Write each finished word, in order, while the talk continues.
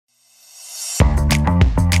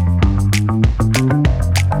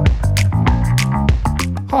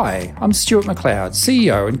Hi, I'm Stuart McLeod,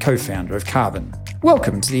 CEO and co-founder of Carbon.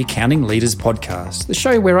 Welcome to the Accounting Leaders Podcast, the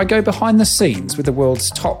show where I go behind the scenes with the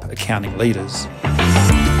world's top accounting leaders.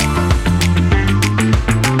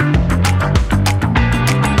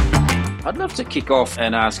 I'd love to kick off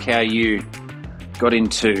and ask how you got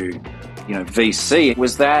into, VC.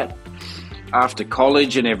 Was that after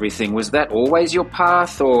college and everything? Was that always your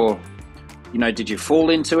path, or, did you fall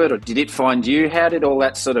into it, or did it find you? How did all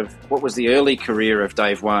that what was the early career of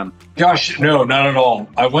Dave One? Gosh, no, not at all.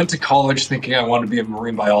 I went to college thinking I wanted to be a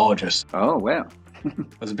marine biologist. Oh, wow. I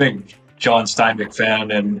was a big John Steinbeck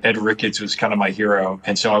fan, and Ed Ricketts was kind of my hero.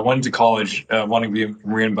 And so I went to college wanting to be a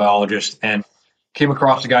marine biologist and came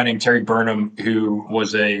across a guy named Terry Burnham, who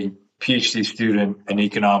was a PhD student in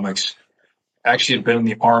economics, actually had been in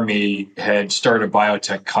the Army, had started a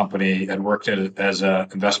biotech company, and worked as an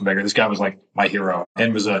investment banker. This guy was like my hero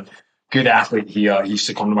and was a good athlete. He used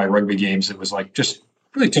to come to my rugby games. It was like just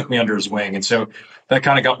really took me under his wing. And so that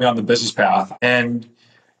kind of got me on the business path. And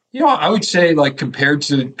I would say, like, compared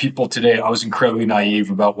to people today, I was incredibly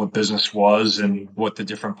naive about what business was and what the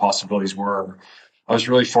different possibilities were. I was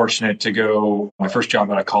really fortunate to go, my first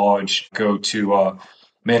job out of college, go to a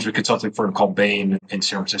management consulting firm called Bain in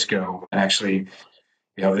San Francisco. And actually,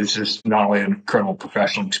 this is not only an incredible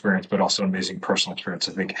professional experience, but also an amazing personal experience.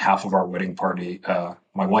 I think half of our wedding party,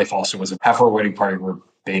 my wife also was, half of our wedding party were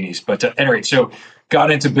Bainies. But anyway, so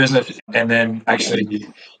got into business and then actually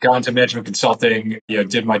got into management consulting,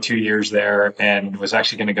 did my 2 years there and was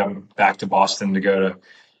actually going to go back to Boston to go to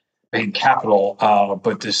Bain Capital,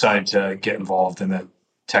 but decided to get involved in the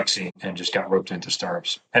tech scene and just got roped into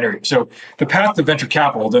startups. Anyway, so the path to venture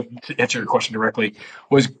capital, to answer your question directly,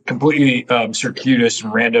 was completely circuitous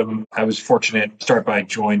and random. I was fortunate. I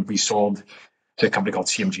joined, we sold to a company called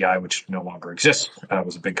CMGI, which no longer exists. It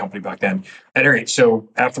was a big company back then. Anyway, so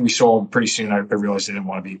after we sold, pretty soon I realized I didn't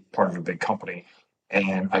want to be part of a big company.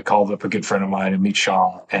 And I called up a good friend of mine, Amit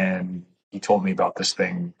Shah, and he told me about this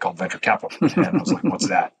thing called venture capital. And I was like, what's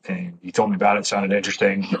that? And he told me about it. It sounded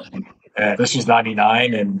interesting. And this was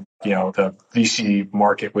 99, and the VC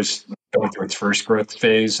market was going through its first growth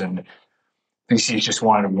phase, and VCs just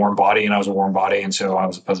wanted a warm body, and I was a warm body. And so I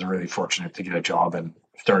was really fortunate to get a job and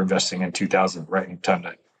start investing in 2000, right in time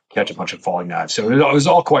to catch a bunch of falling knives. So it was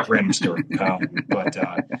all quite random story, but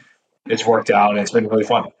it's worked out, and it's been really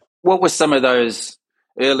fun. What were some of those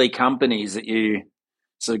early companies that you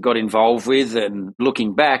sort of got involved with? And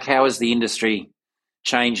looking back, how has the industry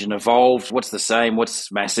changed and evolved? What's the same?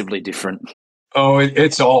 What's massively different? Oh,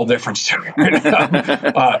 it's all different.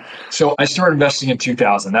 So I started investing in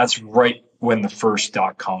 2000. That's right when the first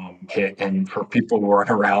 .com hit. And for people who weren't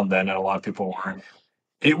around then, and a lot of people weren't,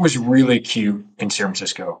 it was really cute in San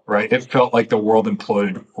Francisco, right? It felt like the world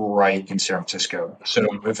imploded right in San Francisco. So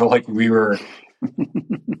it felt like it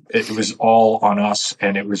was all on us,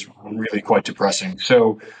 and it was really quite depressing.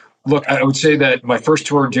 So look, I would say that my first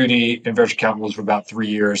tour of duty in venture capital was for about 3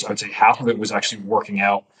 years. I would say half of it was actually working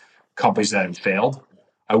out companies that had failed.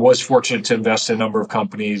 I was fortunate to invest in a number of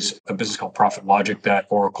companies, a business called Profit Logic that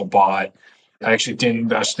Oracle bought. I actually didn't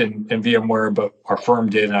invest in VMware, but our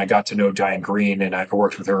firm did, and I got to know Diane Green, and I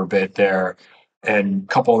worked with her a bit there, and a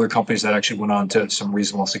couple other companies that actually went on to some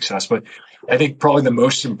reasonable success. But I think probably the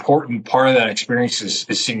most important part of that experience is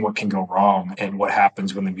seeing what can go wrong and what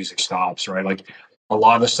happens when the music stops, right? Like a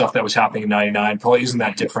lot of the stuff that was happening in 99 probably isn't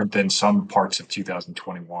that different than some parts of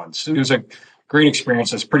 2021. So it was a great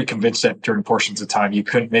experience. I was pretty convinced that during portions of time you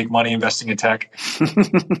couldn't make money investing in tech.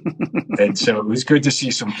 And so it was good to see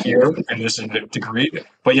some fear in this degree.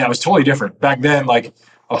 But yeah, it was totally different. Back then, like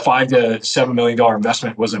a $5 to $7 million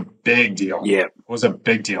investment was a big deal. Yeah. It was a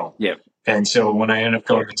big deal. Yeah. And so when I ended up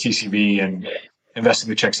going to TCB and investing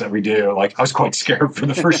the checks that we do, like I was quite scared for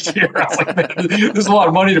the first year. I was like, man, there's a lot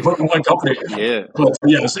of money to put in one company. Yeah. But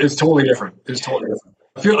yeah, it's totally different. It's totally different.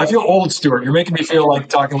 I feel old, Stuart. You're making me feel like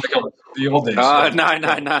talking like the old days. No.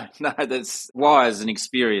 That's wise and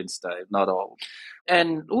experienced, Dave, not old.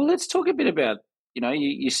 And let's talk a bit about,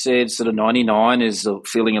 you said sort of 99 is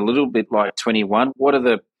feeling a little bit like 21. What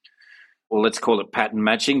are let's call it pattern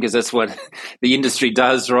matching, because that's what the industry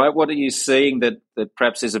does, right? What are you seeing that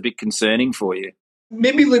perhaps is a bit concerning for you?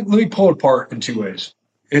 Maybe let me pull it apart in two ways.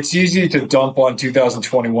 It's easy to dump on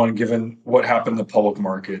 2021 given what happened in the public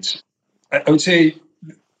markets. I would say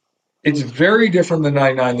it's very different than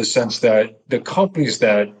 99 in the sense that the companies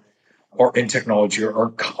that are in technology are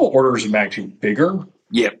a couple orders of magnitude bigger.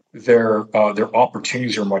 Yeah. Their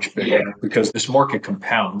opportunities are much bigger because this market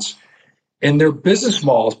compounds. And their business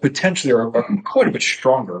models potentially are quite a bit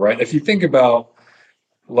stronger, right? If you think about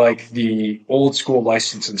like the old school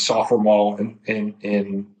license and software model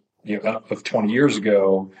in of 20 years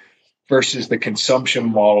ago, versus the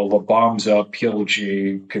consumption model, the bombs up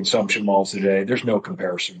PLG consumption models today, there's no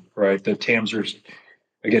comparison, right? The TAMs are,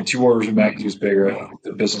 again, 2 orders of magnitude bigger.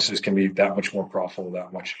 The businesses can be that much more profitable,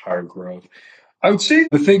 that much higher growth. I would say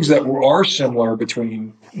the things that are similar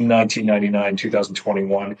between 1999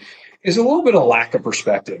 2021 is a little bit of lack of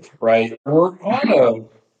perspective, right? We're on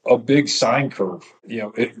a big sine curve.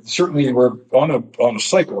 Certainly we're on a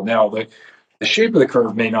cycle now. The shape of the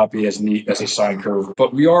curve may not be as neat as a sine curve,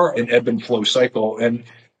 but we are an ebb and flow cycle, and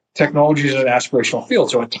technology is an aspirational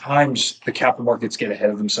field. So at times the capital markets get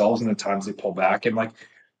ahead of themselves, and at times they pull back, and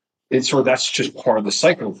that's just part of the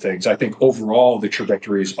cycle of things. I think overall the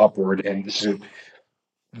trajectory is upward, and this is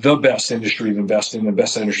the best industry to invest in, the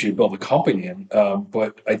best industry to build a company in.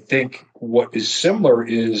 But I think what is similar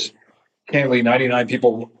is, candidly, 99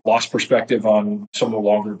 people lost perspective on some of the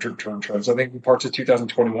longer term trends. I think in parts of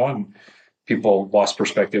 2021, people lost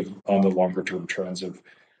perspective on the longer term trends of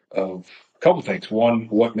a couple of things. One,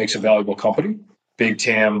 what makes a valuable company? Big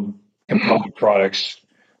TAM, compelling products,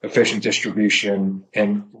 efficient distribution,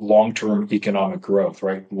 and long-term economic growth,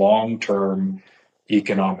 right? Long-term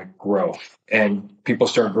economic growth. And people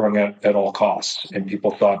started growing at all costs. And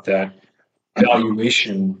people thought that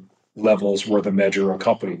valuation levels were the measure of a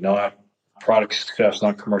company, not product success,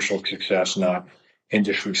 not commercial success, not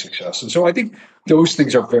industry success. And so I think those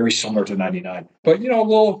things are very similar to 99. But, a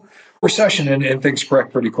little recession and things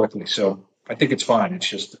correct pretty quickly. So I think it's fine. It's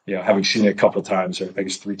just, having seen it a couple of times, or I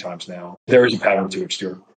guess 3 times now, there is a pattern to it,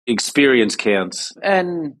 Stuart. Experience counts.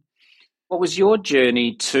 And what was your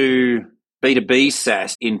journey to B2B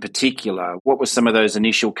SaaS in particular? What were some of those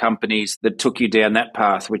initial companies that took you down that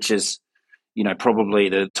path, which is, probably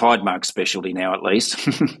the Tidemark specialty now, at least?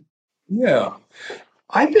 Yeah.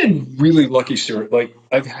 I've been really lucky, Stuart.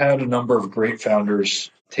 I've had a number of great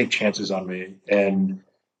founders take chances on me. And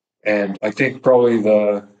I think probably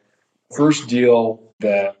the first deal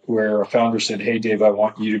where a founder said, "Hey, Dave, I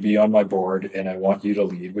want you to be on my board and I want you to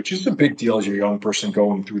lead," which is a big deal as you're a young person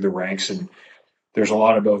going through the ranks. And there's a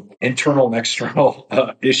lot of both internal and external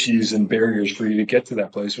issues and barriers for you to get to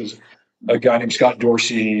that place. Was a guy named Scott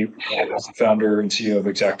Dorsey, was the founder and CEO of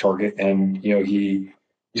ExactTarget. And,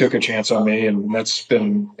 he took a chance on me, and that's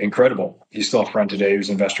been incredible. He's still a friend today. He was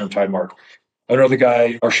an investor in Tidemark. Another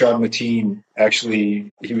guy, Arshad Mateen,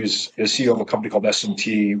 actually, he was a CEO of a company called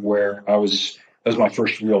SMT, where that was my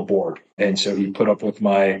first real board. And so he put up with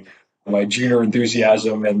my junior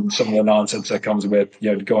enthusiasm and some of the nonsense that comes with,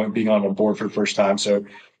 being on a board for the first time. So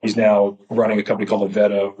he's now running a company called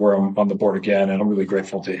Avetta, where I'm on the board again, and I'm really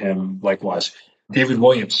grateful to him. Likewise, David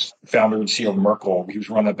Williams, founder and CEO of Merkle, he was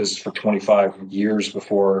running that business for 25 years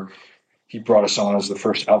before he brought us on as the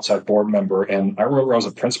first outside board member. And I remember I was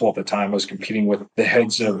a principal at the time. I was competing with the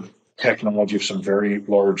heads of technology of some very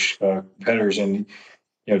large competitors. And,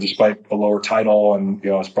 despite a lower title, and, I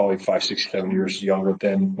was probably 5, 6, 7 years younger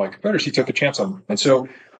than my competitors, he took a chance on me. And so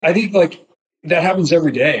I think that happens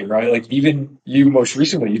every day, right? Even you most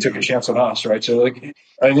recently, you took a chance on us, right? So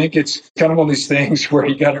I think it's kind of one of these things where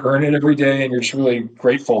you got to earn it every day, and you're just really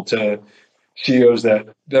grateful to CEOs that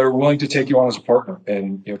are willing to take you on as a partner,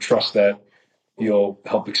 and trust that you'll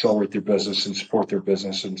help accelerate their business and support their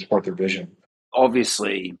business and support their vision.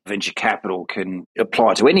 Obviously, venture capital can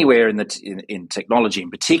apply to anywhere in technology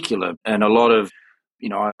in particular. And a lot of,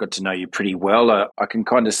 I got to know you pretty well. I can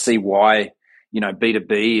kind of see why,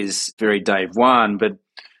 B2B is very Dave one. But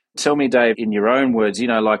tell me, Dave, in your own words,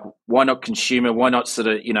 why not consumer? Why not sort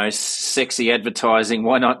of, sexy advertising?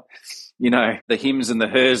 Why not, the hims and the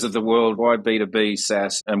hers of the world? Why B2B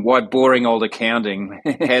SaaS? And why boring old accounting?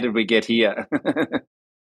 How did we get here?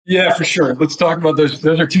 Yeah, for sure. Let's talk about those.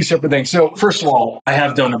 Those are 2 separate things. So first of all, I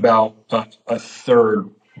have done about a third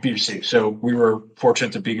B2C. So we were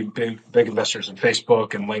fortunate to be big investors in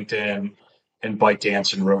Facebook and LinkedIn and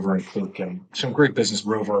ByteDance and Rover and Fluke, and some great businesses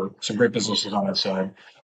on that side.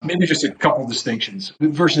 Maybe just a couple of distinctions.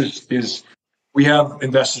 Versus is we have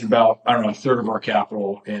invested about, a third of our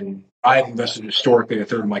capital in, I've invested historically a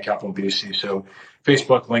third of my capital in B2C. So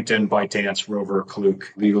Facebook, LinkedIn, ByteDance, Rover,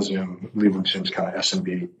 Klook, LegalZoom's kind of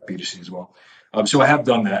SMB, B2C as well. So I have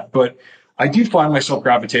done that, but I do find myself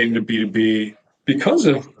gravitating to B2B because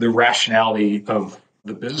of the rationality of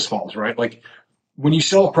the business models, right? When you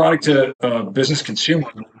sell a product to a business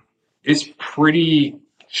consumer, it's pretty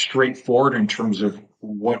straightforward in terms of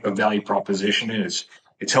what a value proposition is.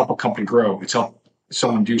 It's help a company grow. It's help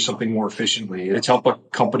someone do something more efficiently. It's help a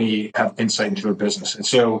company have insight into their business. And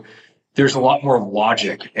so there's a lot more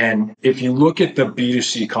logic. And if you look at the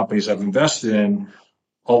B2C companies I've invested in,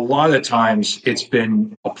 a lot of the times it's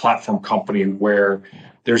been a platform company where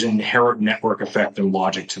there's an inherent network effect and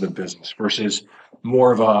logic to the business versus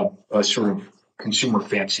more of a sort of consumer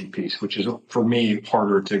fancy piece, which is for me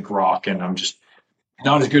harder to grok, and I'm just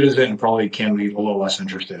not as good as it, and probably can be a little less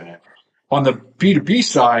interested in it. On the B2B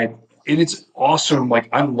side, it's awesome. Like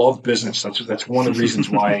I love business. That's one of the reasons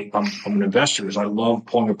why I'm an investor is I love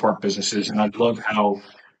pulling apart businesses, and I love how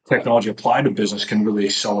technology applied to business can really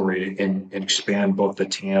accelerate it and expand both the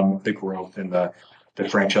TAM, the growth, and the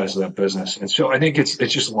franchise of that business. And so I think it's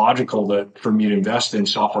just logical that for me to invest in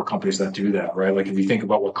software companies that do that, right? Like if you think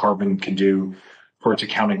about what Carbon can do for its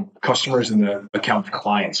accounting customers and the account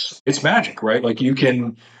clients, it's magic, right? Like you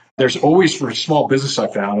can, there's always for small business I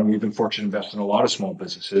found, and we've been fortunate to invest in a lot of small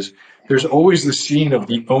businesses, there's always the scene of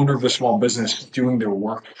the owner of the small business doing their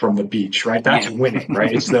work from the beach, right? That's winning,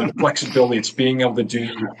 right? It's the flexibility, it's being able to do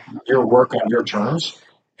your work on your terms.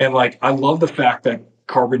 And like, I love the fact that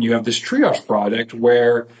Carbon, you have this triage product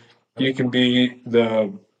where you can be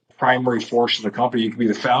the primary force of the company, you can be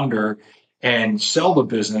the founder and sell the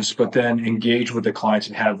business, but then engage with the clients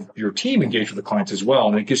and have your team engage with the clients as well.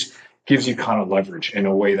 And it just gives you kind of leverage in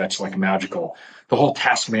a way that's like magical. The whole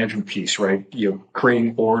task management piece, right?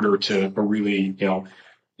 Creating order to a really,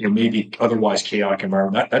 maybe otherwise chaotic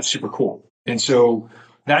environment. That's super cool. And so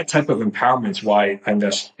that type of empowerment is why I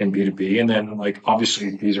invest in B2B. And then like,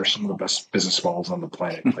 obviously these are some of the best business models on the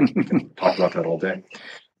planet. Like we can talk about that all day.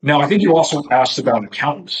 Now, I think you also asked about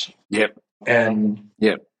accountants. Yep. And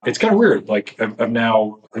yep. It's kind of weird. Like I've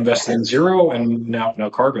now invested in Xero and now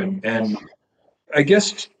Carbon. And I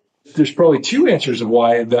guess there's probably two answers of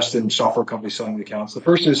why I invest in software companies selling the accounts. The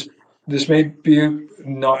first is this may be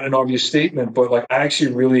not an obvious statement, but like I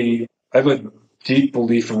have a deep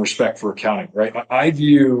belief and respect for accounting, right? I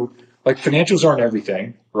view like financials aren't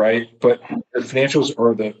everything, right? But the financials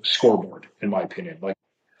are the scoreboard, in my opinion. Like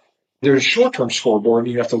there's a short-term scoreboard,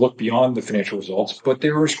 and you have to look beyond the financial results, but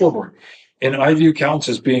they're a scoreboard. And I view accounts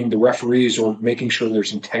as being the referees or making sure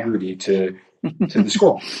there's integrity to the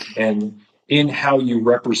scoreboard. And in how you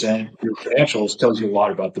represent your financials tells you a lot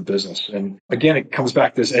about the business. And again, it comes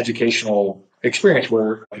back to this educational experience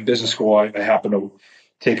where in business school, I happened to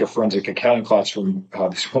take a forensic accounting class from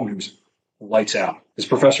this woman who was lights out. This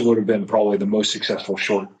professor would have been probably the most successful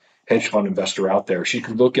short hedge fund investor out there. She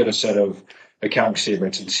could look at a set of accounting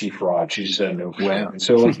statements and see fraud. She said no fraud. Wow. And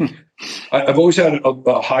so like, I've always had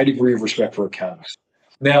a high degree of respect for accountants.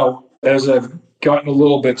 Now, as I've gotten a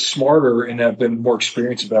little bit smarter and have been more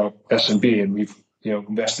experienced about SMB, and we've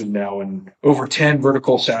invested now in over 10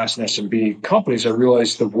 vertical SaaS and SMB companies, I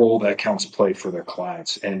realized the role that accountants play for their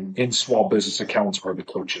clients. And in small business, accountants are the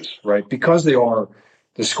coaches, right? Because they are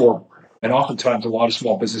the scoreboard. And oftentimes, a lot of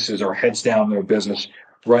small businesses are heads down in their business,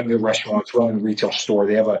 running their restaurants, running the retail store.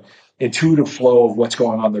 They have a intuitive flow of what's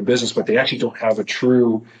going on in their business, but they actually don't have a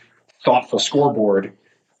true thoughtful scoreboard.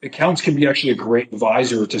 Accountants can be actually a great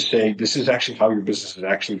advisor to say, this is actually how your business is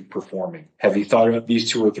actually performing. Have you thought about these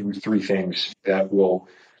two or three things that will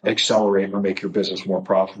accelerate or make your business more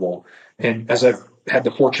profitable? And as I've had the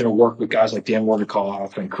fortune to work with guys like Dan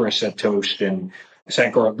Wernikoff and Chris at Toast and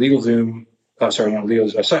Sankar at LegalZoom,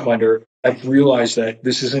 SiteMinder, I've realized that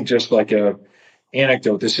this isn't just like a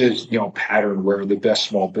anecdote. This is, a pattern where the best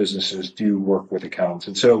small businesses do work with accountants.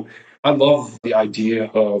 And so I love the idea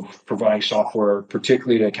of providing software,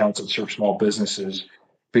 particularly to accountants that serve small businesses,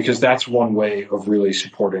 because that's one way of really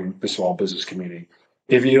supporting the small business community.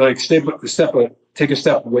 If you like take a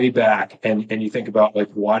step way back and you think about like,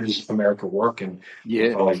 why does America work? And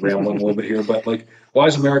I'm probably rambling a little bit here, but like, why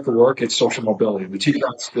does America work? It's social mobility. The two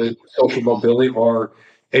parts to social mobility are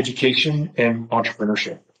education and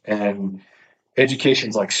entrepreneurship. And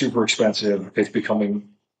education's like super expensive. It's become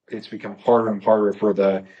harder and harder for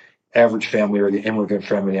the average family or the immigrant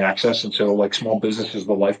family to access. And so like small business is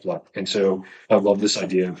the lifeblood. And so I love this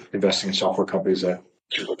idea of investing in software companies that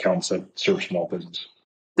serve accountants that serve small business.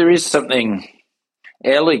 There is something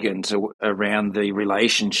elegant around the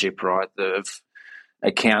relationship, right, of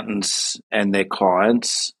accountants and their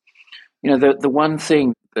clients. The one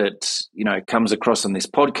thing that, comes across on this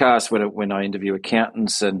podcast when I interview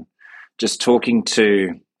accountants and just talking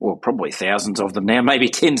to, well, probably thousands of them now, maybe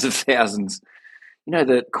tens of thousands,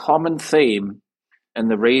 the common theme and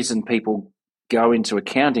the reason people go into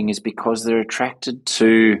accounting is because they're attracted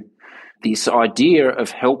to this idea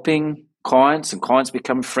of helping clients, and clients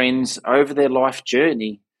become friends over their life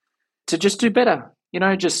journey to just do better.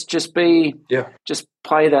 Just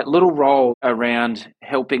play that little role around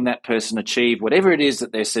helping that person achieve whatever it is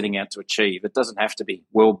that they're setting out to achieve. It doesn't have to be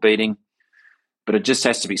world beating, but it just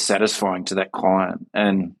has to be satisfying to that client.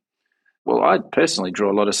 And well, I personally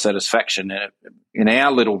draw a lot of satisfaction in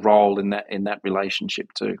our little role in that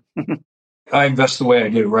relationship too. I invest the way I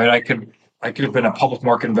do, right? I could have been a public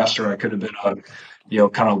market investor. I could have been a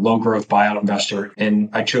kind of low growth buyout investor. And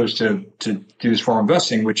I chose to do this form of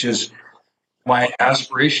investing, which is my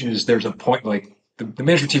aspiration is there's a point like the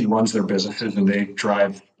management team runs their businesses and they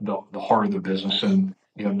drive the heart of the business and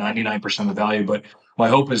 99% of the value. But my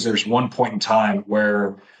hope is there's one point in time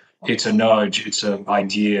where it's a nudge, it's an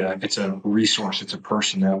idea, it's a resource, it's a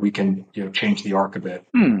person that we can change the arc of it.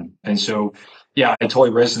 And so yeah, I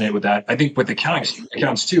totally resonate with that. I think with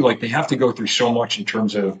accountants too, like they have to go through so much in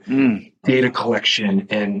terms of data collection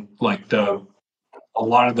and like a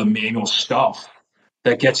lot of the manual stuff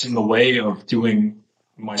that gets in the way of doing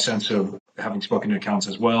my sense of having spoken to accountants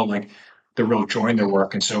as well, like the real joy in their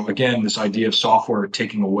work. And so again, this idea of software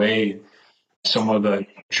taking away some of the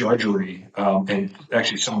drudgery and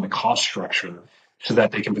actually some of the cost structure so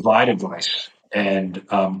that they can provide advice and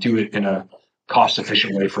do it in a cost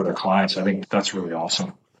efficient way for their clients. I think that's really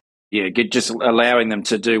awesome. Yeah, just allowing them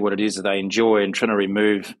to do what it is that they enjoy and trying to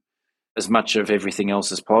remove as much of everything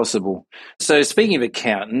else as possible. So speaking of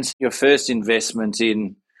accountants, your first investment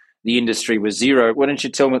in the industry was Xero. Why don't you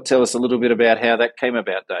tell us a little bit about how that came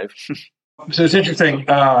about, Dave? So it's interesting.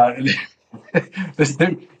 Do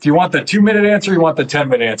you want the 2-minute answer or you want the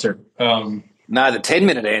 10-minute answer? No, the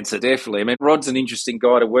 10-minute answer, definitely. I mean, Rod's an interesting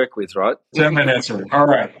guy to work with, right? 10-minute answer. All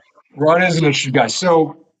right. Rod is an interesting guy.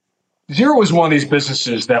 So Xero was one of these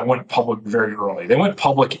businesses that went public very early. They went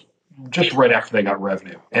public just right after they got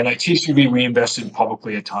revenue. And at TCB, we invested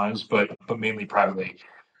publicly at times, but mainly privately.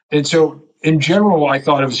 And so in general, I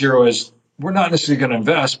thought of Xero as we're not necessarily going to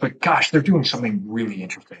invest, but gosh, they're doing something really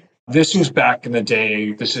interesting. This was back in the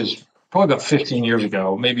day. This is probably about 15 years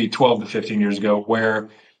ago, maybe 12 to 15 years ago, where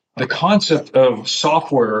the concept of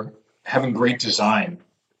software having great design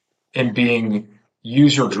and being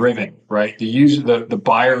user driven, right? The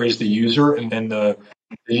buyer is the user, and then the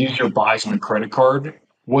user buys on a credit card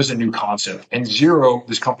was a new concept. And Xero,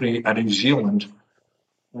 this company out of New Zealand,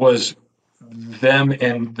 was them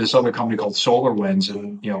and this other company called SolarWinds,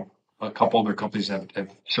 and a couple other companies have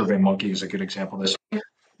SurveyMonkey is a good example of this.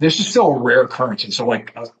 This is still a rare occurrence, and so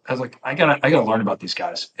like I was like, I gotta learn about these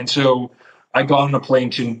guys, and so I got on a plane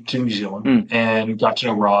to New Zealand and got to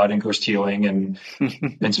know Rod and Chris Teeling and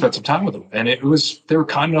spent some time with them. And they were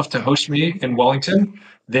kind enough to host me in Wellington.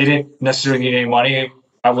 They didn't necessarily need any money.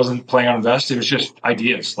 I wasn't planning on investing. It was just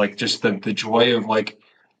ideas, like just the joy of like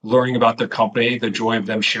learning about their company, the joy of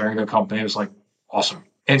them sharing their company. It was like awesome.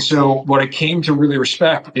 And so what I came to really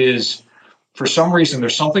respect is for some reason,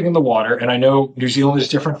 there's something in the water, and I know New Zealand is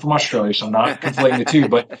different from Australia, so I'm not conflating the two,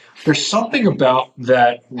 but there's something about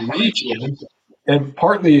that region, and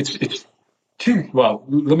partly it's too, well,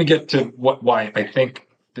 let me get to why I think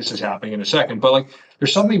this is happening in a second, but like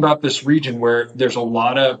there's something about this region where there's a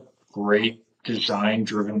lot of great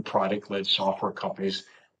design-driven, product-led software companies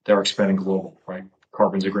that are expanding global, right?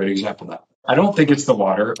 Carbon's a great example of that. I don't think it's the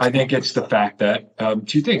water. I think it's the fact that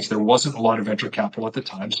two things. There wasn't a lot of venture capital at the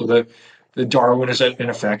time, so the Darwin is in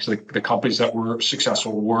effect. The companies that were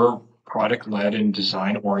successful were product led and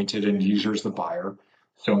design oriented and users the buyer,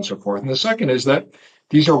 so on and so forth. And the second is that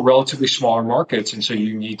these are relatively smaller markets, and so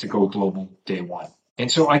you need to go global day one. And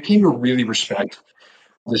so I came to really respect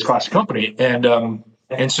this classic company,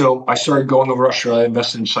 and so I started going over Australia,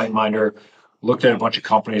 invested in SiteMinder, looked at a bunch of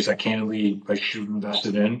companies that candidly I should have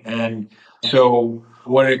invested in, and so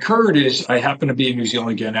what occurred is I happened to be in New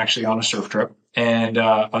Zealand again, actually on a surf trip, and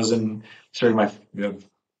I was in sort of my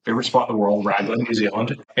favorite spot in the world, Raglan, New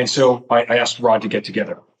Zealand. And so I asked Rod to get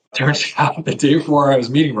together. Turns out the day before I was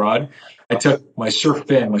meeting Rod, I took my surf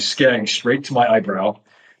fin, my skeg, straight to my eyebrow,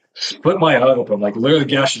 split my eye open, like literally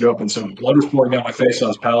gashed it open. So blood was pouring down my face. I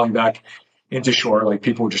was paddling back into shore, like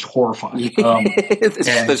people were just horrified. And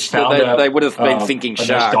found they would have been thinking a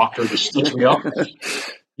shark. nice doctor to stitch me up.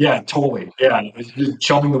 Yeah, totally. Yeah, just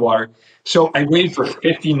chumming the water. So I waited for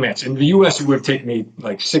 15 minutes. In the US, it would have taken me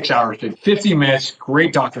like 6 hours. 15 minutes,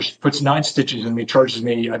 great doctor, puts 9 stitches in me, charges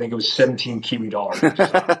me, I think it was 17 Kiwi dollars. Like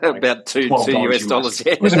about $2 US.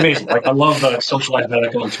 Yeah. It was amazing. Like I love the socialized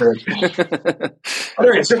medical experience. All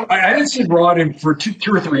right, so I didn't see Rod in for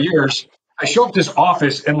 2 or 3 years. I show up to his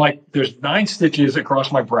office and like there's 9 stitches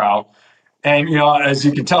across my brow. And, as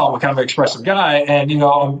you can tell, I'm a kind of an expressive guy. And,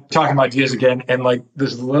 I'm talking about ideas again. And like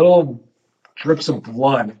this little drips of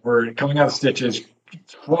blood were coming out of stitches,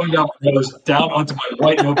 flowing down my nose, down onto my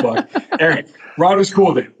white notebook. Anyway, Rod was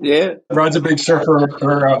cool with it. Yeah. Rod's a big surfer or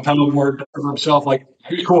paddleboard for himself. Like,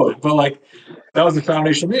 he was cool with it. But like, that was the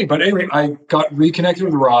foundation of me. But anyway, I got reconnected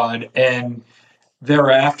with Rod, and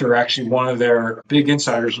thereafter, actually, one of their big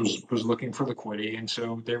insiders was looking for liquidity, and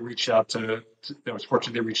so they reached out to. I was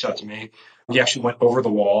fortunate they reached out to me. We actually went over the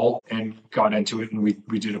wall and got into it, and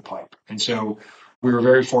we did a pipe. And so we were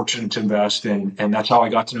very fortunate to invest in, and that's how I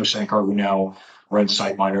got to know Sankar, who now runs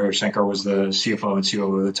SiteMinder. Sankar was the CFO and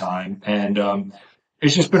COO at the time. And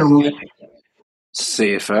it's just been a really,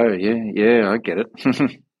 CFO, yeah, I get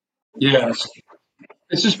it. yeah,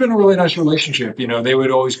 it's just been a really nice relationship. They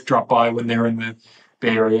would always drop by when they're in the Bay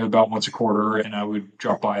Area about once a quarter, and I would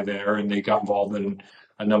drop by there, and they got involved in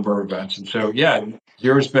a number of events. And so, yeah,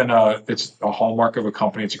 Zero's been it's a hallmark of a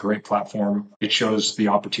company. It's a great platform. It shows the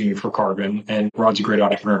opportunity for carbon, and Rod's a great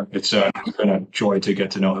entrepreneur. It's been a joy to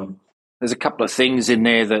get to know him. There's a couple of things in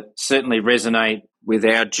there that certainly resonate with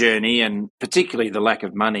our journey, and particularly the lack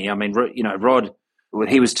of money. I mean, Rod,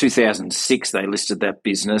 he was 2006, they listed that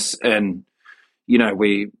business, and you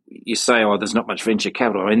say, oh, there's not much venture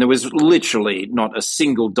capital. I mean, there was literally not a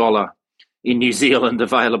single dollar in New Zealand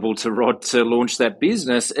available to Rod to launch that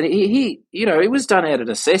business. And he it was done out of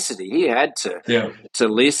necessity. He had to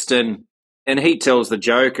list, and he tells the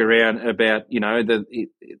joke around about, that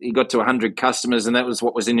he got to 100 customers, and that was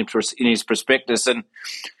what was in his prospectus. And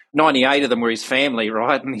 98 of them were his family,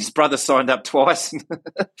 right? And his brother signed up twice. And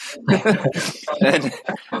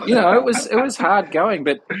it was hard going,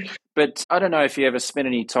 but I don't know if you ever spent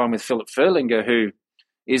any time with Philip Furlinger, who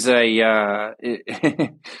is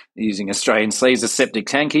using Australian sleeves, a septic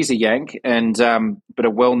tank. He's a Yank, and but a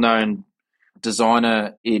well-known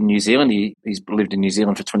designer in New Zealand. He's lived in New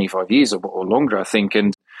Zealand for 25 years or longer, I think.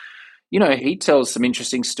 And he tells some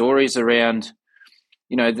interesting stories around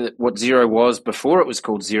what Xero was before it was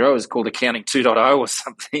called Xero. It was called Accounting 2.0 or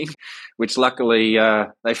something, which luckily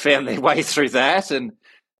they found their way through that. And,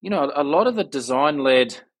 a lot of the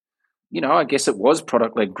design-led, I guess it was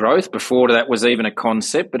product-led growth before that was even a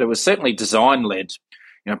concept, but it was certainly design-led,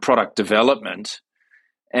 product development.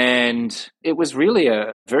 And it was really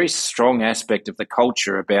a very strong aspect of the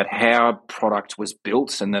culture about how product was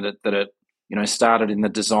built, and that it started in the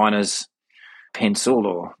designer's pencil,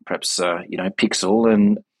 or perhaps pixel.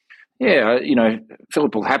 And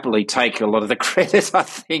Philip will happily take a lot of the credit, I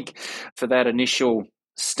think, for that initial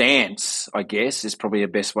stance, I guess, is probably the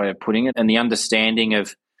best way of putting it, and the understanding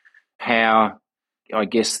of how, I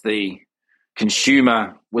guess, the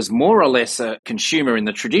consumer was more or less a consumer in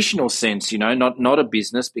the traditional sense, not a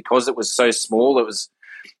business, because it was so small. It was,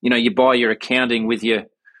 you buy your accounting with your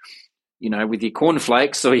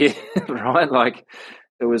cornflakes, or right, like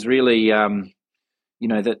it was really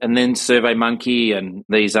that. And then SurveyMonkey and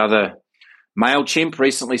these other, MailChimp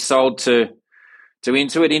recently sold to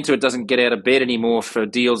Intuit. Intuit doesn't get out of bed anymore for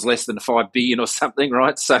deals less than 5 billion or something,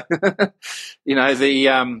 right? So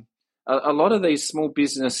a lot of these small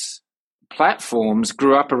business platforms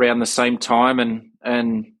grew up around the same time,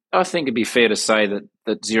 and I think it'd be fair to say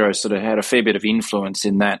that Xero sort of had a fair bit of influence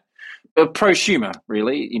in that prosumer,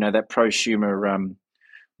 really, that prosumer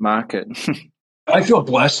market. I feel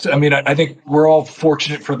blessed. I mean, I think we're all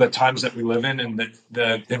fortunate for the times that we live in, and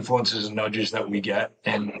the influences and nudges that we get,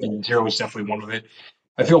 and Xero is definitely one of it.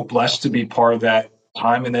 I feel blessed to be part of that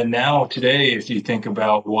time. And then now today, if you think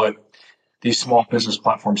about what these small business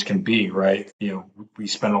platforms can be, right? We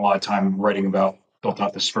spend a lot of time writing about, built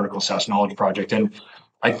out this vertical SaaS knowledge project. And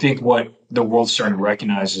I think what the world's starting to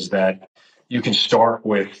recognize is that you can start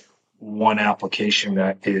with one application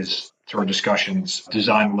that is, through discussions,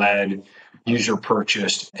 design-led, user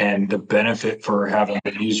purchased, and the benefit for having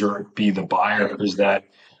the user be the buyer is that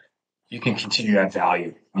you can continue to add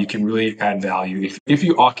value. You can really add value if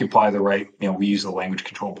you occupy the right, we use the language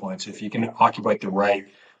control points. If you can occupy the right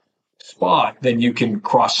spot, then you can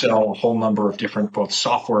cross-sell a whole number of different, both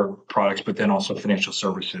software products, but then also financial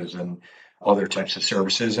services and other types of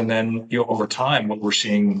services. And then, over time, what we're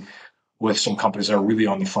seeing with some companies that are really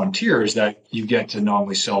on the frontier is that you get to not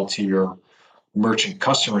only sell to your merchant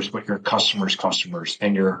customers, but your customers' customers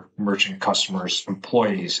and your merchant customers'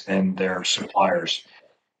 employees and their suppliers.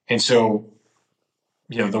 And so,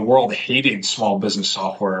 the world hated small business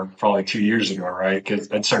software probably 2 years ago, right?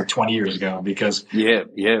 20 years ago, because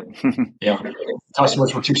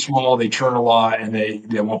customers were too small, they churn a lot, and they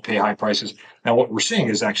won't pay high prices. Now, what we're seeing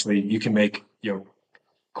is actually you can make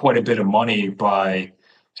quite a bit of money by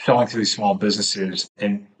selling to these small businesses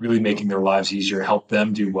and really making their lives easier, help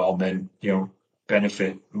them do well, then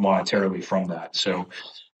benefit monetarily from that. So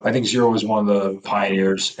I think Xero is one of the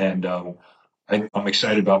pioneers, and I'm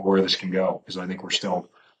excited about where this can go, because I think we're still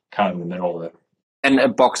kind of in the middle of it.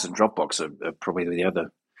 And Box and Dropbox are probably the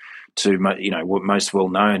other two, most well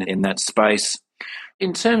known in that space.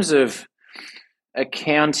 In terms of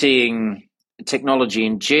accounting technology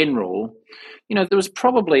in general, there was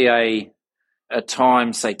probably a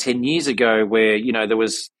time, say 10 years ago, where there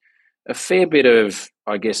was a fair bit of,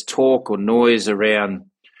 I guess, talk or noise around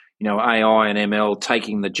AI and ML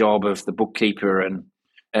taking the job of the bookkeeper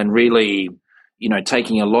and really,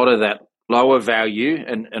 taking a lot of that lower value,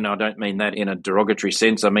 and I don't mean that in a derogatory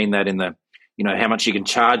sense. I mean that in the, how much you can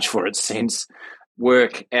charge for it sense,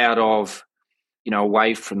 work out of,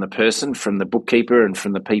 away from the person, from the bookkeeper and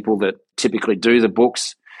from the people that typically do the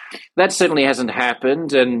books. That certainly hasn't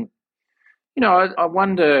happened. And, I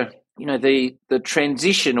wonder, the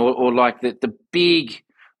transition or like the big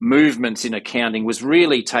movements in accounting was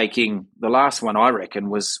really taking, the last one I reckon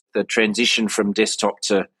was the transition from desktop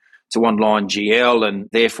to online GL, and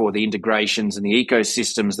therefore the integrations and the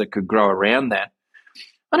ecosystems that could grow around that.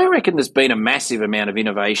 I don't reckon there's been a massive amount of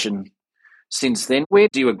innovation since then. Where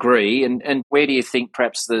do you agree, and where do you think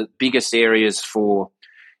perhaps the biggest areas for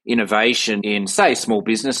innovation in, say, small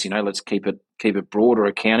business, let's keep it broader,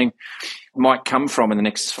 accounting, might come from in the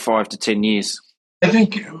next 5 to 10 years? I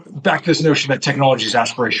think back to this notion that technology is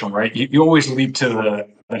aspirational, right? You always leap to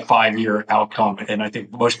the 5-year outcome. And I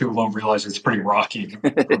think most people don't realize it's pretty rocky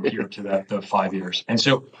from here to the 5 years. And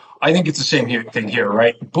so I think it's the same thing here,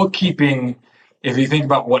 right? Bookkeeping, if you think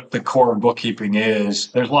about what the core of bookkeeping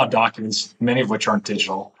is, there's a lot of documents, many of which aren't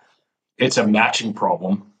digital. It's a matching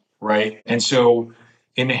problem, right? And so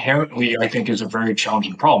inherently, I think is a very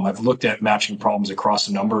challenging problem. I've looked at matching problems across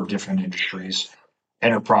a number of different industries,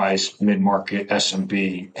 enterprise, mid-market,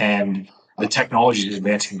 SMB, and the technology is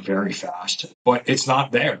advancing very fast, but it's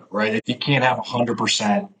not there, right? You can't have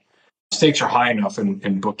 100%. Stakes are high enough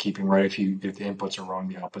in bookkeeping, right? If the inputs are wrong,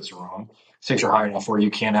 the outputs are wrong. Stakes are high enough where you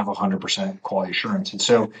can't have 100% quality assurance. And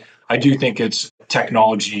so I do think it's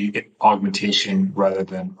technology augmentation rather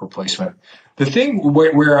than replacement. The thing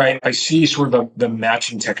where I see sort of the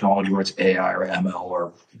matching technology, where it's AI or ML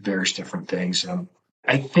or various different things,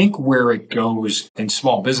 I think where it goes in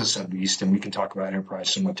small business, at least, and we can talk about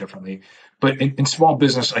enterprise somewhat differently, but in small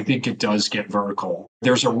business, I think it does get vertical.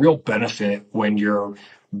 There's a real benefit when you're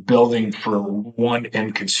building for one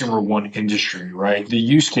end consumer, one industry, right? The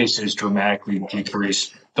use cases dramatically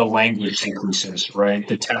decrease, the language increases, right?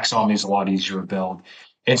 The taxonomy is a lot easier to build.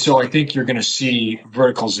 And so I think you're going to see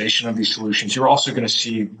verticalization of these solutions. You're also going to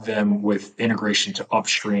see them with integration to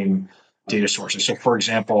upstream data sources. So, for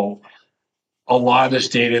example, a lot of this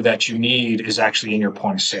data that you need is actually in your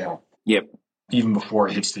point of sale. Yep. Even before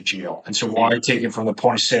it hits the GL. And so why take it from the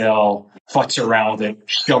point of sale, futz around with it,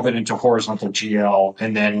 shove it into horizontal GL,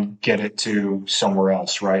 and then get it to somewhere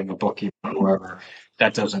else, right? The bookkeeper, whoever.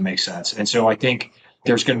 That doesn't make sense. And so I think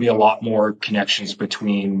there's going to be a lot more connections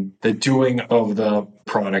between the doing of the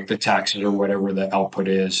product, the taxes or whatever the output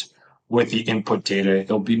is, with the input data.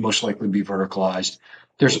 It'll be most likely be verticalized.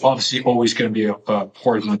 There's obviously always going to be a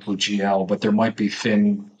horizontal GL, but there might be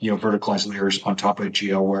thin, verticalized layers on top of the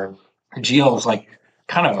GL where GL is like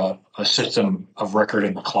kind of a system of record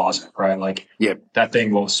in the closet, right? Like that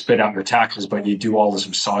thing will spit out your taxes, but you do all this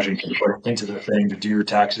massaging to put into the thing to do your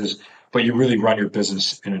taxes, but you really run your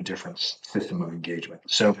business in a different system of engagement.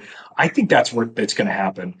 So I think that's where it's going to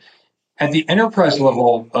happen. At the enterprise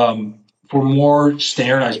level, for more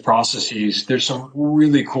standardized processes, there's some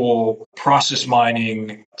really cool process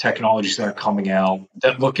mining technologies that are coming out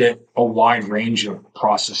that look at a wide range of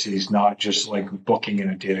processes, not just like booking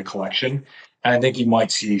and a data collection. And I think you might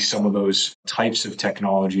see some of those types of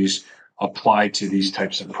technologies applied to these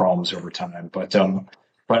types of problems over time. But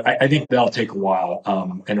I think that'll take a while,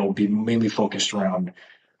 and it'll be mainly focused around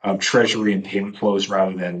treasury and payment flows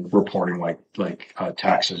rather than reporting like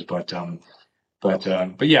taxes. But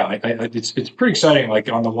yeah, it's pretty exciting. Like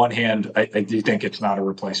on the one hand, I do think it's not a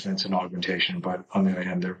replacement, it's an augmentation. But on the other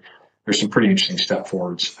hand, there's some pretty interesting step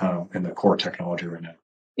forwards in the core technology right now.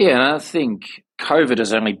 Yeah, and I think COVID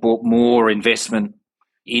has only brought more investment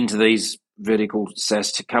into these vertical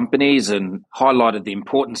SaaS companies and highlighted the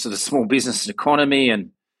importance of the small business economy,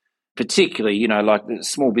 and particularly, like the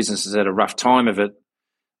small businesses had a rough time of it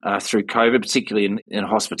through COVID, particularly in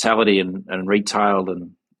hospitality and retail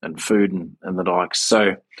and food and the like.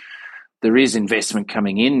 So there is investment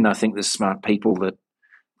coming in. I think there's smart people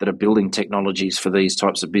that are building technologies for these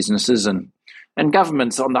types of businesses, and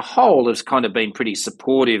governments on the whole has kind of been pretty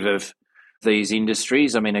supportive of these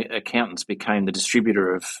industries. I mean, accountants became the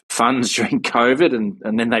distributor of funds during COVID,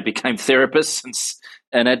 and then they became therapists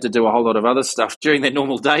and had to do a whole lot of other stuff during their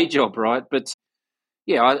normal day job, right? But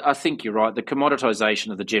yeah, I think you're right. The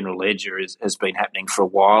commoditization of the general ledger has been happening for a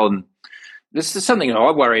while, and this is something that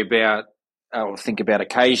I worry about or think about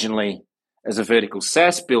occasionally as a vertical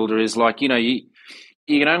SaaS builder is like, you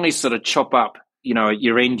can only sort of chop up,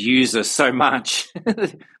 your end user so much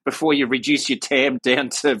before you reduce your TAM down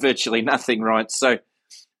to virtually nothing, right? So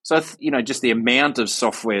just the amount of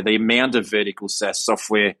software, the amount of vertical SaaS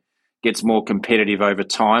software gets more competitive over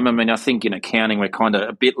time. I mean, I think in accounting we're kind of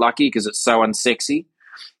a bit lucky because it's so unsexy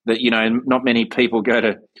that, not many people go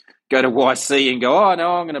to YC and go, oh,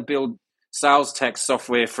 no, I'm going to build sales tax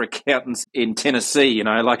software for accountants in Tennessee,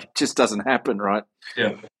 like it just doesn't happen, right?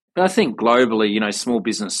 Yeah. But I think globally, small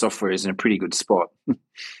business software is in a pretty good spot.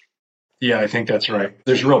 Yeah, I think that's right.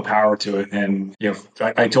 There's real power to it. And,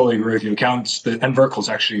 I totally agree with you. Accountants, the end vertical is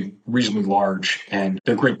actually reasonably large, and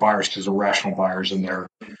they're great buyers because they're rational buyers and they're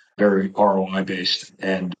very ROI based.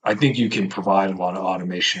 And I think you can provide a lot of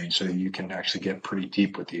automation so you can actually get pretty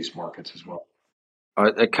deep with these markets as well.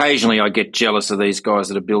 Occasionally I get jealous of these guys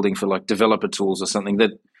that are building for like developer tools or something.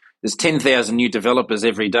 That there's 10,000 new developers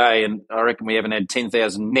every day, and I reckon we haven't had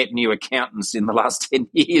 10,000 net new accountants in the last 10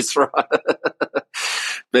 years, right?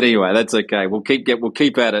 But anyway, that's okay. We'll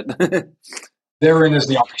keep at it. Therein is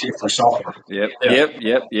the opportunity for software.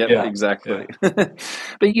 Yep, exactly. Yeah.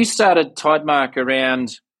 But you started Tidemark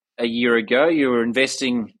around a year ago. You were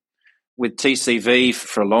investing with TCV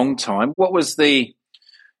for a long time. What was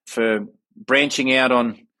for branching out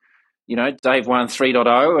on, Dave 1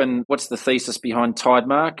 3.0, and what's the thesis behind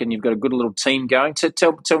Tidemark? And you've got a good little team going.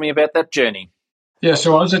 Tell me about that journey. Yeah,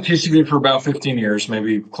 so I was at TCV for about 15 years,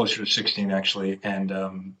 maybe closer to 16 actually,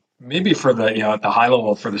 and maybe for the at the high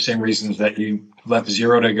level for the same reasons that you left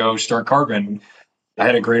Xero to go start Carbon. I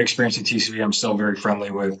had a great experience at TCV. I'm still very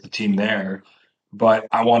friendly with the team there, but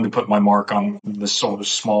I wanted to put my mark on the sort of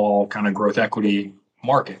small kind of growth equity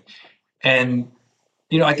market. And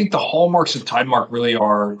I think the hallmarks of Tidemark really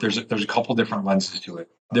are there's a couple different lenses to it.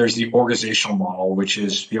 There's the organizational model, which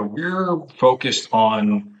is we're focused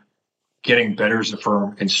on getting better as a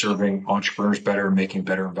firm and serving entrepreneurs better, making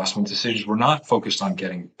better investment decisions. We're not focused on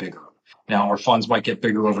getting bigger. Now, our funds might get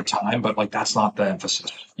bigger over time, but that's not the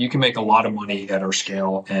emphasis. You can make a lot of money at our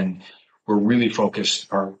scale, and we're really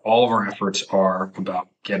focused. All of our efforts are about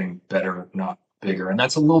getting better, not bigger. And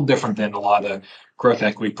that's a little different than a lot of growth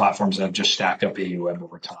equity platforms that have just stacked up AUM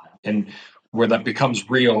over time. And where that becomes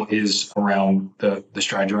real is around the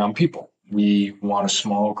strategy around people. We want a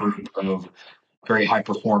small group of very high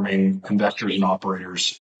performing investors and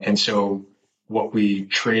operators. And so what we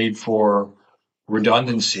trade for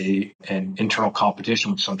redundancy and internal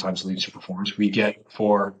competition, which sometimes leads to performance, we get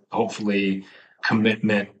for hopefully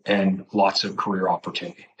commitment and lots of career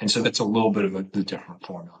opportunity. And so that's a little bit of the different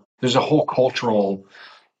formula. There's a whole cultural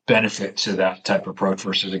benefit to that type of approach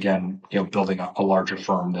versus, again, building a larger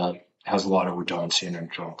firm that has a lot of redundancy and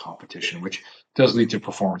internal competition, which does lead to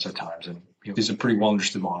performance at times. And it's a pretty well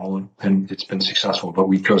understood model, and it's been successful, but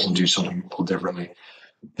we've chosen to do something a little differently.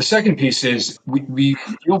 The second piece is we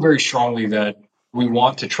feel very strongly that we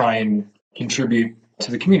want to try and contribute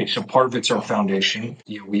to the community. So part of it's our foundation.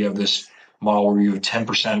 We have this model where we give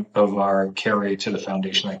 10% of our carry to the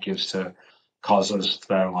foundation that gives to causes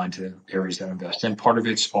that are aligned to areas that invest. And part of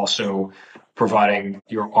it's also providing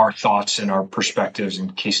our thoughts and our perspectives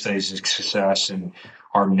and case studies of success and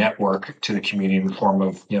our network to the community in the form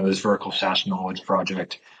of this vertical SaaS knowledge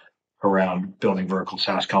project around building vertical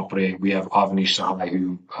SaaS company. We have Avanish Sahai,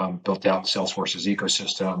 who built out Salesforce's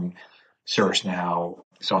ecosystem. ServiceNow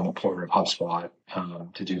is on the board of HubSpot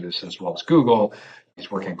to do this, as well as Google.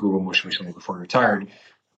 He's working at Google most recently before he retired.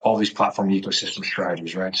 All these platform ecosystem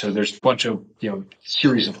strategies, right? So there's a bunch of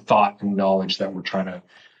series of thought and knowledge that we're trying to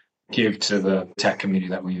give to the tech community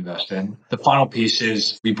that we invest in. The final piece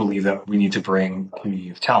is we believe that we need to bring a community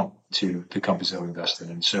of talent to the companies that we invest in.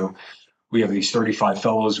 And so we have these 35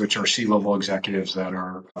 fellows, which are C-level executives that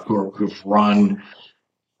who've run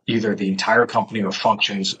either the entire company or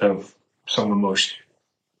functions of some of the most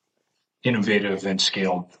innovative and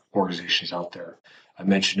scaled organizations out there. I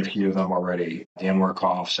mentioned a few of them already: Dan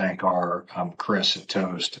Werkoff, Sankar, Chris at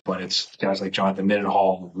Toast, but it's guys like Jonathan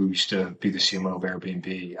Mendenhall, who used to be the CMO of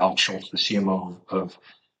Airbnb, Alex Schultz, the CMO of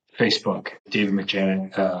Facebook, David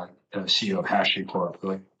McJanet, CEO of Hashtag Corp.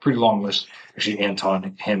 Like, pretty long list. Actually,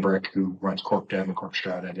 Anton Handbrick, who runs Corp Dev and Corp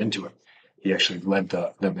Strat at Intuit. He actually led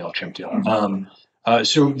the MailChimp deal.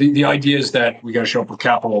 So the idea is that we got to show up with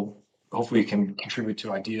capital. Hopefully, it can contribute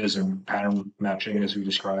to ideas and pattern matching, as we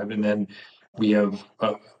described. And then we have,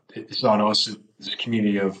 it's not us, it's a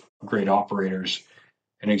community of great operators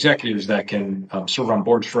and executives that can serve on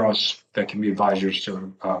boards for us, that can be advisors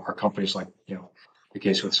to our companies, like, the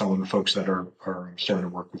case with some of the folks that are starting to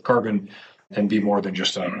work with Carbon, and be more than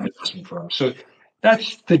just an investment firm. So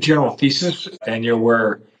that's the general thesis. And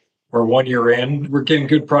we're 1 year in, we're getting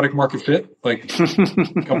good product market fit. Like,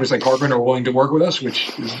 companies like Carbon are willing to work with us, which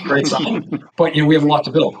is a great sign. But we have a lot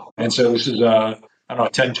to build. And so this is a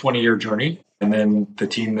 10, 20 year journey. And then the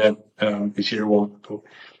team that is here will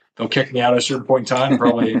they'll kick me out at a certain point in time,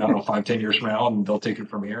 probably, I don't know, 5, 10 years from now, and they'll take it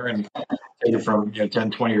from here and take it from 10,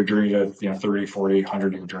 20-year journey to 30, 40,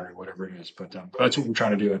 100-year journey, whatever it is. But that's what we're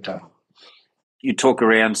trying to do at Time. You talk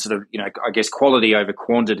around sort of, I guess quality over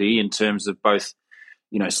quantity in terms of both,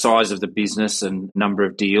 size of the business and number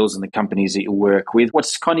of deals and the companies that you work with.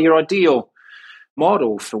 What's kind of your ideal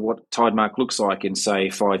model for what Tidemark looks like in, say,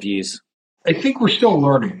 5 years? I think we're still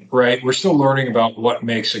learning, right? We're still learning about what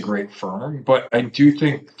makes a great firm, but I do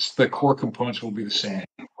think the core components will be the same,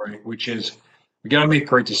 right? Which is we got to make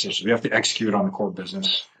great decisions. We have to execute on the core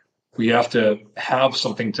business. We have to have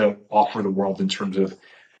something to offer the world in terms of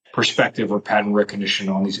perspective or pattern recognition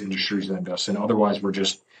on these industries that invest in. Otherwise, we're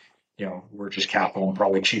just capital and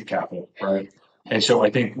probably cheap capital, right? And so I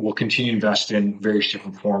think we'll continue to invest in various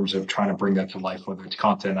different forms of trying to bring that to life, whether it's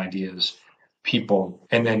content, ideas, people.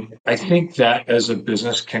 And then I think that as a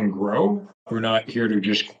business can grow, we're not here to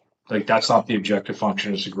just that's not the objective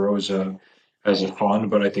function is to grow as a fund,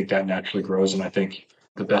 but I think that naturally grows. And I think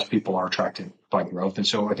the best people are attracted by growth. And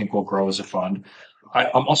so I think we'll grow as a fund.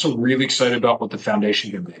 I'm also really excited about what the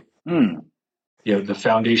foundation can be. The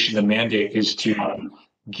foundation, the mandate is to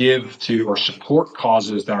give to or support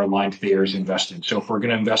causes that are aligned to the areas invested in. So if we're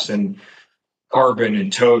going to invest in Carbon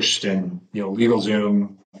and Toast and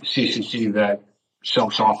LegalZoom, CCC that sell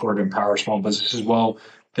software to empower small businesses, well,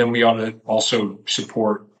 then we ought to also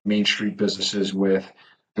support Main Street businesses with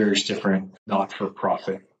various different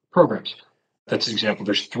not-for-profit programs. That's an example.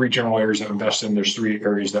 There's 3 general areas that we invest in. There's 3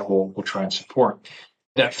 areas that we'll try and support.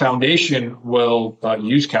 That foundation will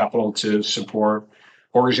use capital to support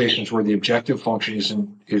organizations where the objective function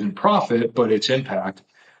isn't profit, but it's impact.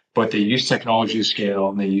 But they use technology to scale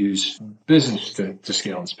and they use business to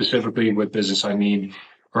scale. And specifically with business, I mean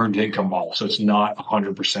earned income model. So it's not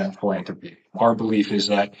 100% philanthropy. Our belief is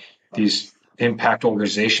that these impact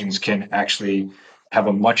organizations can actually have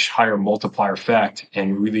a much higher multiplier effect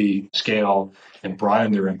and really scale and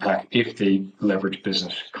broaden their impact if they leverage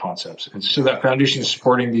business concepts. And so that foundation is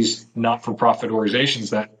supporting these not-for-profit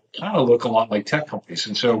organizations that kind of look a lot like tech companies.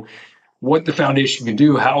 And so what the foundation can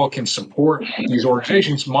do, how it can support these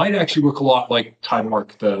organizations might actually look a lot like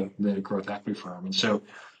Tidemark, the growth equity firm. And so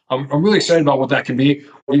I'm really excited about what that can be.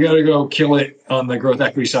 We got to go kill it on the growth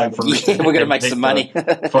equity side first. Yeah, we're going to make some money.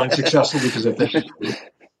 Fund successful because if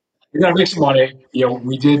we got to make some money.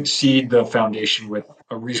 We did seed the foundation with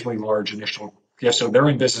a reasonably large initial. Yeah, so they're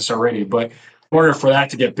in business already, but in order for that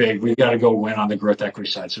to get big, we've got to go win on the growth equity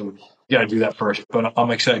side. So we got to do that first. But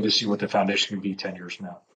I'm excited to see what the foundation can be 10 years from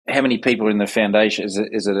now. How many people in the foundation?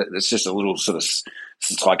 It's just a little sort of,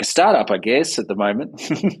 it's like a startup, I guess, at the moment.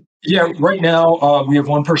 Yeah, right now we have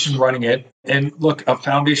one person running it. And look, a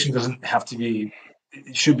foundation doesn't have to be,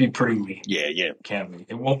 it should be pretty lean. Yeah. Can be.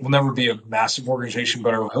 It will never be a massive organization,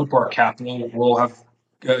 but I hope our capital will have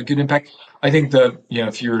a good impact. I think that,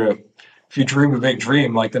 if you dream a big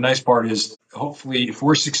dream, like the nice part is hopefully if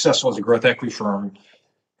we're successful as a growth equity firm,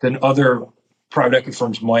 then other private equity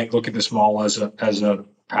firms might look at this model as a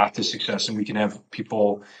path to success, and we can have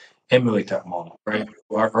people emulate that model, right?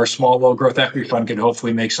 Our small, low growth equity fund could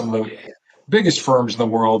hopefully make some of the biggest firms in the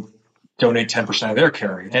world donate 10% of their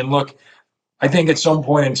carry. And look, I think at some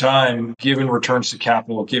point in time, given returns to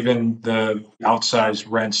capital, given the outsized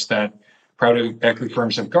rents that private equity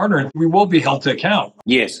firms have garnered, we will be held to account.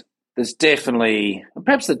 Yes, there's definitely,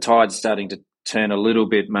 perhaps the tide's starting to turn a little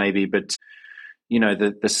bit maybe, but,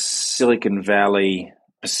 the Silicon Valley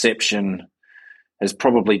perception has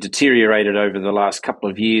probably deteriorated over the last couple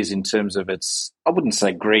of years in terms of its, I wouldn't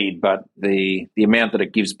say greed, but the amount that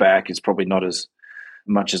it gives back is probably not as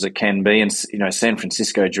much as it can be. And, San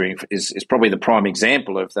Francisco is probably the prime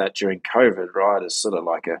example of that during COVID, right? It's sort of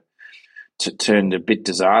like turned a bit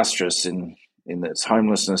disastrous in its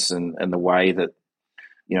homelessness and the way that,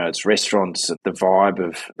 its restaurants, the vibe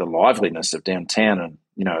of the liveliness of downtown. And,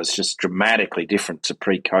 it's just dramatically different to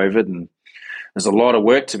pre-COVID. And there's a lot of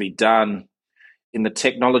work to be done in the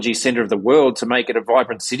technology center of the world to make it a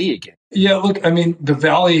vibrant city again. Yeah, look, I mean, the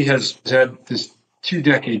Valley has had this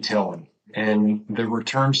 2-decade tailwind, and the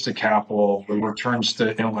returns to capital, the returns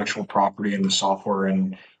to intellectual property in the software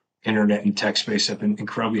and internet and tech space have been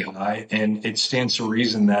incredibly high. And it stands to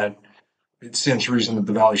reason that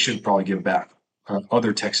the Valley should probably give back.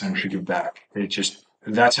 Other tech centers should give back.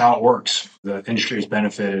 That's how it works. The industry has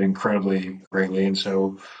benefited incredibly greatly. And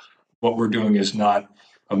so what we're doing is not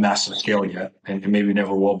a massive scale yet, and maybe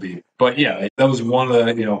never will be. But yeah, that was one of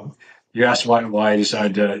the, you asked why I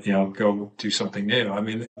decided to, go do something new. I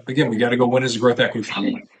mean, again, we got to go win as a growth equity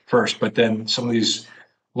fund first, but then some of these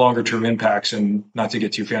longer term impacts, and not to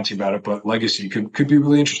get too fancy about it, but legacy could be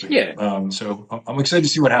really interesting. Yeah. So I'm excited to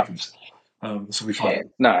see what happens. This will be fun. Yeah,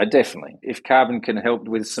 no, definitely. If carbon can help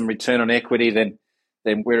with some return on equity,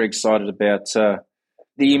 then we're excited about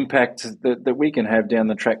the impact that we can have down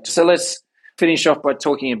the track. So let's finish off by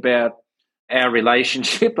talking about our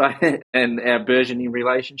relationship and our burgeoning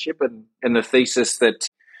relationship and the thesis that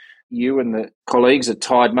you and the colleagues at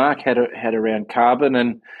Tidemark had around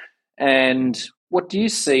carbon and what do you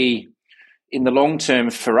see in the long term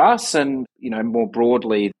for us and, more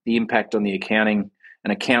broadly, the impact on the accounting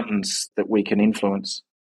and accountants that we can influence?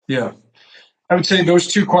 Yeah. I would say those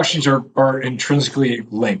two questions are intrinsically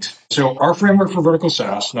linked. So our framework for vertical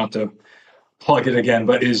SaaS, not to plug it again,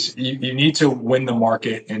 but is you need to win the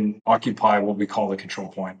market and occupy what we call the control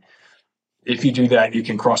point. If you do that, you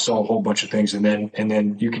can cross sell a whole bunch of things, and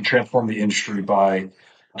then you can transform the industry by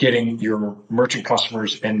getting your merchant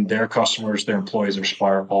customers and their customers, their employees, their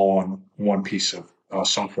supplier all on one piece of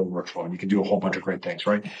software workflow, and you can do a whole bunch of great things,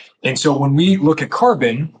 right? And so when we look at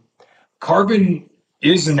carbon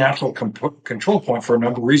is a natural control point for a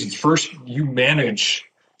number of reasons. First, you manage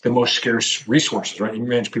the most scarce resources, right? You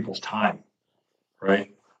manage people's time, right?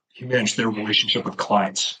 You manage their relationship with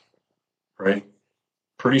clients, right?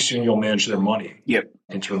 Pretty soon you'll manage their money. Yep.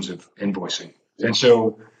 In terms of invoicing. And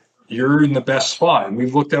so you're in the best spot. And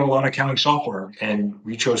we've looked at a lot of accounting software and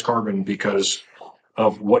we chose Carbon because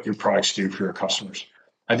of what your products do for your customers.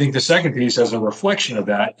 I think the second piece as a reflection of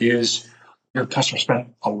that is your customer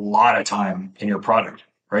spent a lot of time in your product,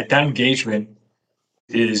 right? That engagement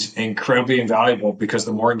is incredibly invaluable because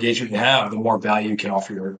the more engagement you have, the more value you can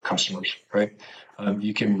offer your customers, right?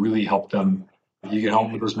 You can really help them. You can help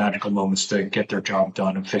them with those magical moments to get their job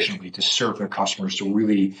done efficiently, to serve their customers,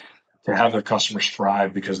 to have their customers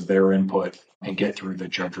thrive because of their input and get through the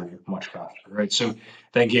drudgery much faster, right? So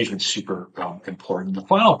the engagement is super important. The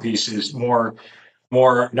final piece is more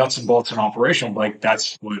nuts and bolts and operational. Like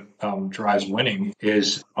that's what drives winning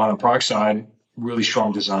is on the product side, really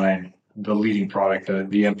strong design. The leading product,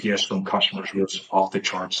 the NPS from customers was off the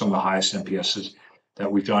charts, some of the highest NPSs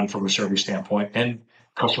that we've done from a service standpoint, and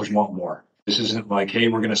customers want more. This isn't like, hey,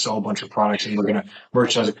 we're going to sell a bunch of products and we're going to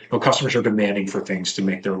merchandise it. No, customers are demanding for things to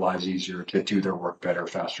make their lives easier, to do their work better,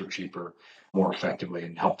 faster, cheaper, more effectively,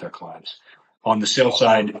 and help their clients. On the sales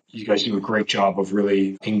side, you guys do a great job of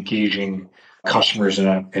really engaging customers in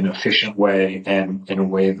an efficient way and in a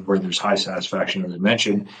way where there's high satisfaction, as I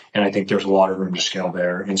mentioned. And I think there's a lot of room to scale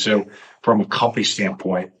there. And so from a company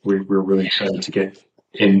standpoint, we're really excited to get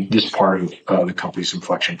in this part of the company's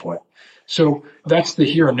inflection point. So that's the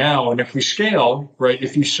here and now. And if we scale, right,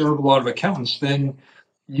 if you serve a lot of accountants, then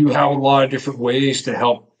you have a lot of different ways to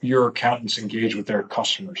help your accountants engage with their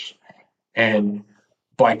customers. And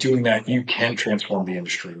by doing that, you can transform the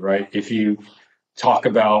industry, right? If you talk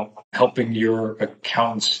about helping your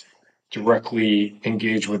accountants directly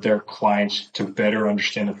engage with their clients to better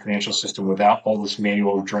understand the financial system without all this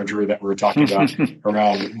manual drudgery that we were talking about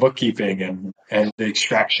around bookkeeping and the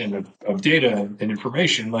extraction of data and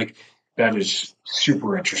information, like that is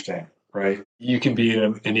super interesting, right? You can be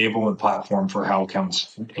an enablement platform for how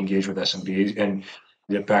accountants engage with SMBs and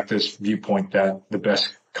get back to this viewpoint that the best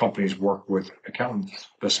companies work with accountants,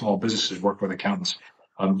 the small businesses work with accountants.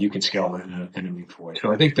 You can scale it in a meaningful way.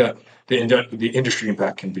 So I think that the industry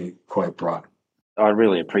impact can be quite broad. I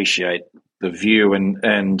really appreciate the view,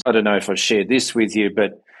 and I don't know if I shared this with you,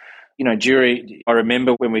 but Jury, I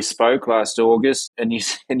remember when we spoke last August, and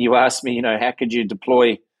you asked me, how could you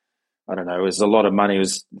deploy? I don't know, it was a lot of money. It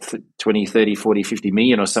was 20, 30, 40, 50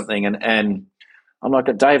 million or something, and I'm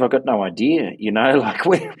like, Dave, I've got no idea. Like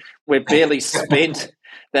we're barely spent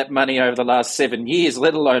that money over the last 7 years,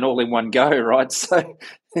 let alone all in one go, right? So,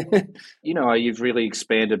 you've really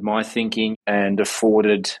expanded my thinking and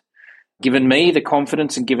given me the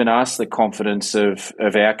confidence and given us the confidence of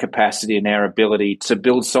our capacity and our ability to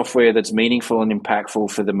build software that's meaningful and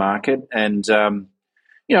impactful for the market. And,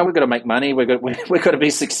 we've got to make money. We've got to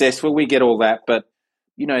be successful. We get all that. But,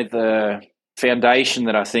 the foundation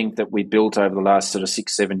that I think that we built over the last sort of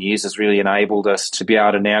 6-7 years has really enabled us to be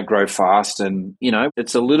able to now grow fast. And,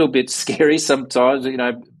 it's a little bit scary sometimes,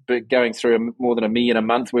 but going through more than $1 million a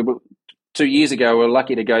month. 2 years ago, we were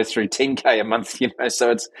lucky to go through 10K a month,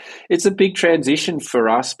 so it's a big transition for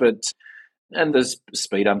us, and there's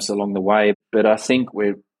speed bumps along the way. But I think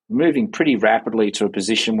we're moving pretty rapidly to a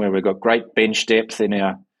position where we've got great bench depth in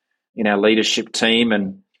our leadership team,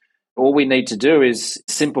 and all we need to do is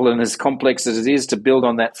simple and as complex as it is to build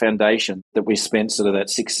on that foundation that we spent sort of that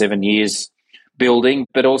 6-7 years building,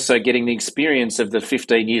 but also getting the experience of the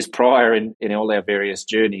 15 years prior in all our various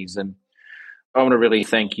journeys. And I want to really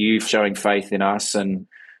thank you for showing faith in us and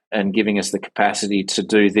giving us the capacity to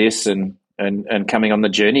do this and coming on the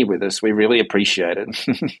journey with us. We really appreciate it.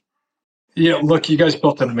 Yeah, look, you guys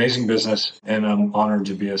built an amazing business, and I'm honored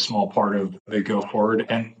to be a small part of the go forward.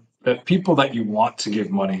 And the people that you want to give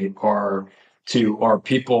money are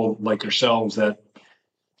people like yourselves that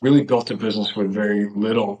really built a business with very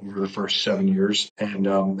little over the first 7 years and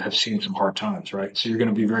have seen some hard times, right? So you're going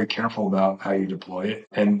to be very careful about how you deploy it.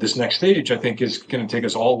 And this next stage, I think, is going to take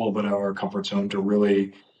us all a little bit out of our comfort zone to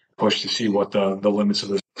really push to see what the limits of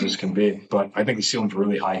this business can be. But I think the ceiling's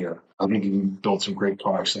really high here. I think you can build some great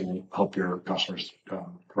products that will help your customers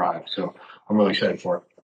thrive. So I'm really excited for it.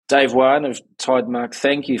 Dave Wan of Tidemark,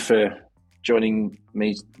 thank you for joining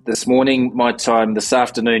me this morning, my time, this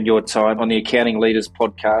afternoon, your time, on the Accounting Leaders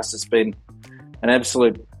podcast. It's been an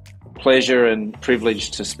absolute pleasure and privilege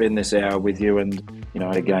to spend this hour with you. And,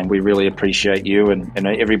 again, we really appreciate you and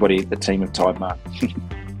everybody at the team of Tidemark.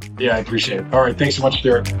 Yeah, I appreciate it. All right. Thanks so much,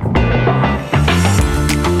 Stuart.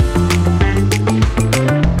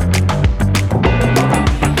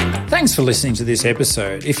 Thanks for listening to this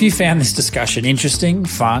episode. If you found this discussion interesting,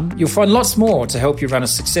 fun, you'll find lots more to help you run a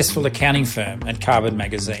successful accounting firm at Carbon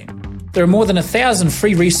Magazine. There are more than 1,000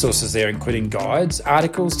 free resources there, including guides,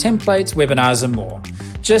 articles, templates, webinars, and more.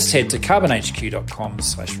 Just head to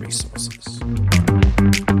carbonhq.com/resources.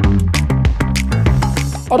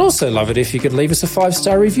 I'd also love it if you could leave us a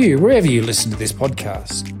 5-star review wherever you listen to this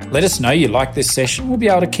podcast. Let us know you like this session. We'll be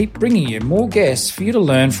able to keep bringing you more guests for you to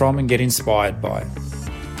learn from and get inspired by.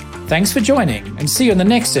 Thanks for joining, and see you on the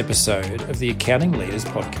next episode of the Accounting Leaders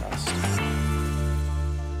Podcast.